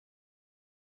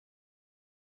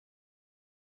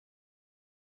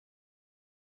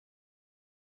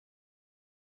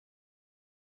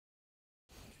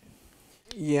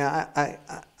Yeah,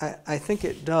 I think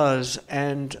it does,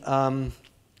 and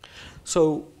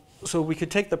so we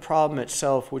could take the problem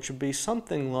itself, which would be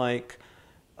something like,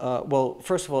 well,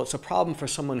 first of all, it's a problem for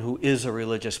someone who is a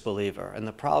religious believer, and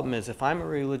the problem is if I'm a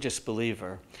religious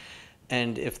believer,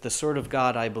 and if the sort of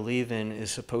God I believe in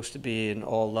is supposed to be an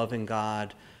all-loving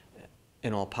God,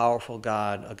 an all-powerful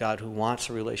God, a God who wants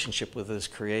a relationship with His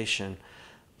creation,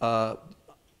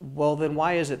 well, then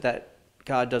why is it that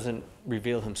God doesn't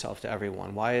reveal Himself to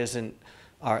everyone? Why isn't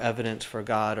our evidence for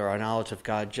God or our knowledge of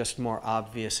God just more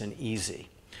obvious and easy?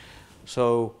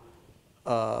 So,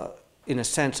 in a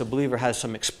sense, a believer has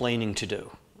some explaining to do.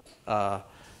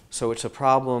 So it's a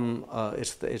problem,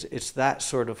 it's that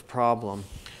sort of problem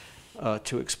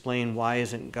to explain why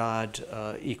isn't God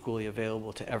equally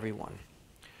available to everyone.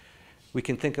 We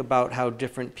can think about how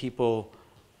different people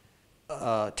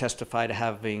testify to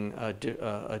having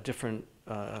different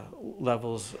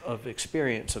levels of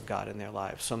experience of God in their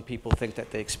lives. Some people think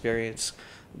that they experience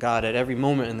God at every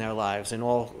moment in their lives in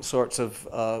all sorts of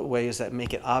ways that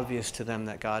make it obvious to them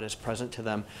that God is present to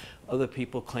them. Other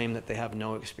people claim that they have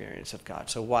no experience of God.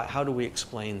 So how do we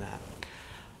explain that?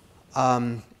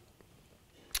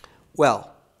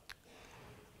 Well,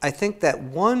 I think that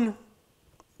one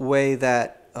way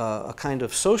that a kind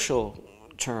of social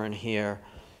turn here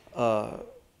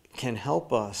can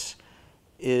help us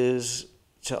is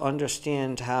to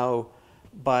understand how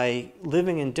by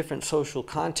living in different social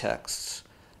contexts,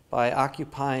 by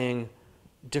occupying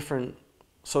different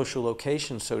social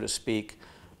locations, so to speak,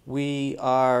 we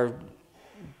are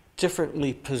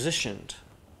differently positioned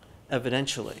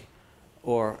evidentially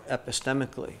or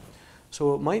epistemically.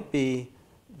 So it might be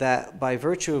that by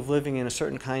virtue of living in a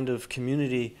certain kind of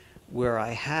community where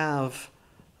I have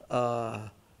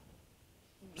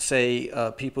say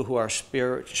people who are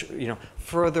spiritual,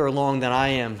 further along than I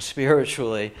am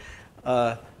spiritually,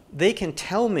 they can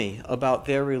tell me about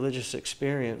their religious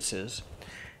experiences,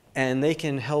 and they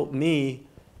can help me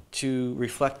to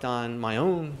reflect on my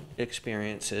own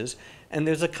experiences. And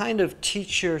there's a kind of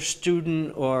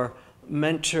teacher-student or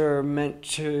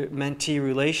mentor-mentee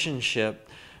relationship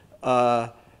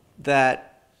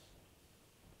that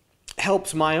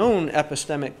helps my own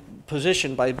epistemic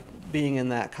position by being in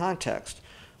that context.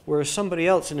 Whereas somebody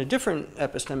else in a different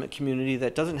epistemic community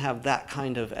that doesn't have that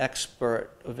kind of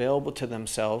expert available to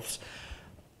themselves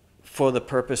for the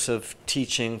purpose of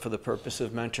teaching, for the purpose of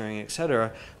mentoring,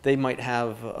 etc., they might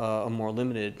have a more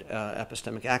limited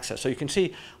epistemic access. So you can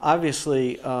see,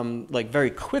 obviously, like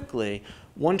very quickly,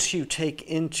 once you take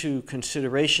into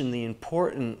consideration the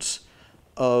importance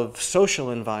of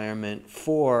social environment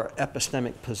for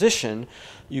epistemic position,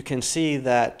 you can see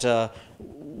that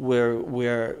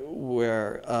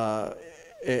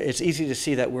it's easy to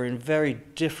see that we're in very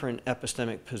different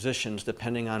epistemic positions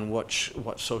depending on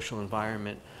what social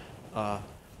environment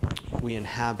we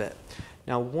inhabit.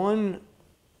 Now, one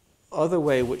other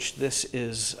way which this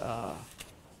is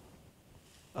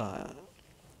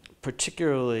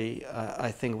particularly,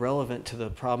 I think, relevant to the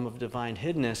problem of divine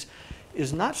hiddenness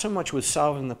is not so much with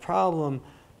solving the problem,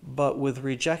 but with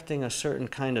rejecting a certain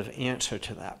kind of answer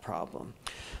to that problem.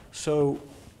 So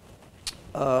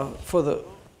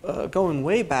going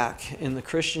way back in the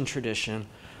Christian tradition,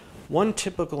 one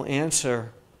typical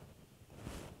answer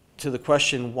to the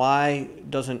question, why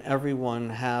doesn't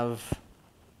everyone have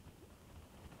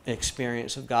an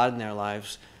experience of God in their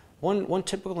lives, one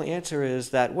typical answer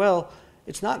is that, well,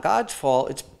 it's not God's fault,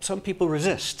 it's some people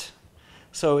resist.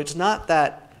 So it's not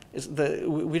that,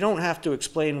 we don't have to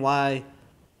explain why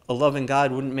a loving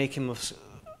God wouldn't make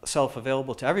Himself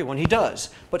available to everyone. He does,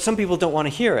 but some people don't want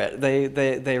to hear it.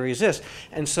 They resist.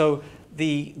 And so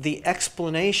the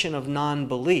explanation of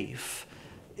non-belief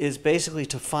is basically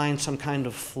to find some kind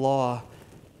of flaw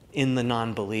in the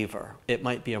non-believer. It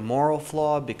might be a moral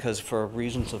flaw because for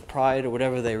reasons of pride or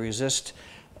whatever they resist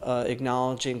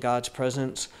acknowledging God's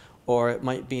presence, or it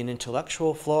might be an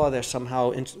intellectual flaw, they're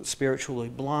somehow spiritually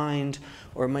blind,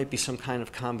 or it might be some kind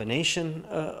of combination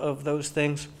of those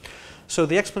things. So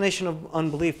the explanation of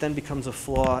unbelief then becomes a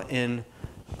flaw in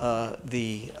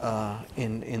the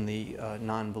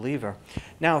non-believer.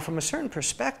 Now, from a certain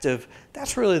perspective,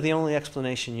 that's really the only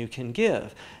explanation you can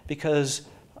give, because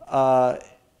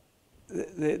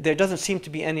there doesn't seem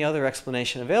to be any other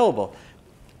explanation available.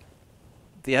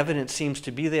 The evidence seems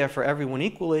to be there for everyone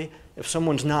equally. If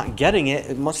someone's not getting it,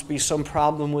 it must be some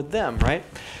problem with them, right?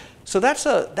 So that's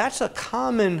a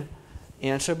common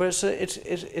answer, but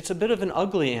it's a bit of an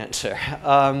ugly answer.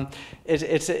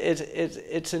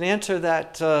 It's an answer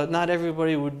that not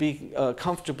everybody would be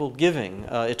comfortable giving.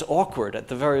 It's awkward at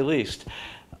the very least.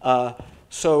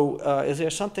 So is there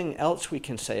something else we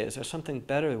can say? Is there something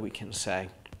better we can say?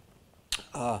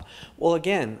 Well,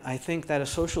 again, I think that a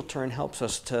social turn helps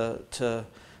us to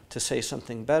say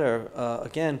something better.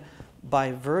 Again,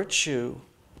 by virtue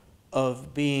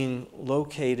of being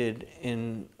located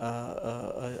in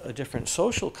a different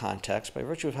social context, by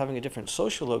virtue of having a different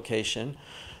social location,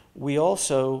 we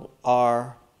also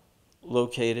are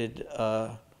located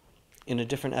in a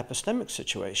different epistemic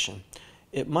situation.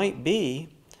 It might be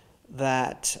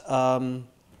that the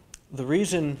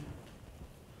reason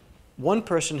one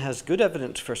person has good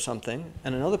evidence for something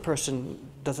and another person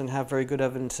doesn't have very good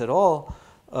evidence at all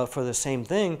for the same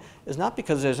thing is not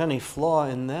because there's any flaw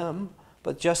in them,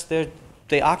 but just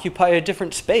they occupy a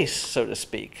different space, so to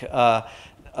speak,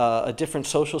 a different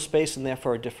social space and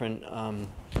therefore a different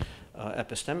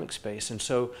epistemic space. And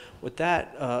so what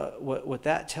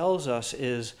that tells us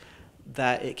is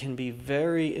that it can be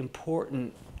very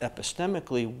important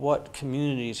epistemically what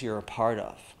communities you're a part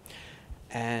of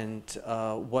and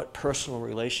what personal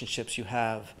relationships you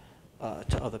have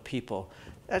to other people.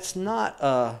 That's not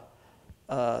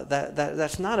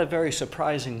that's not a very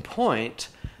surprising point,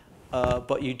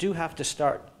 but you do have to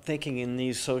start thinking in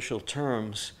these social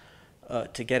terms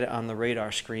to get it on the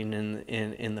radar screen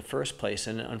in the first place.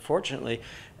 And unfortunately,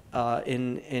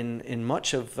 in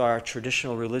much of our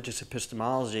traditional religious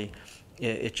epistemology,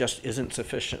 it just isn't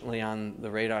sufficiently on the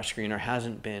radar screen or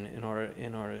hasn't been in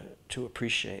order to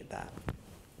appreciate that.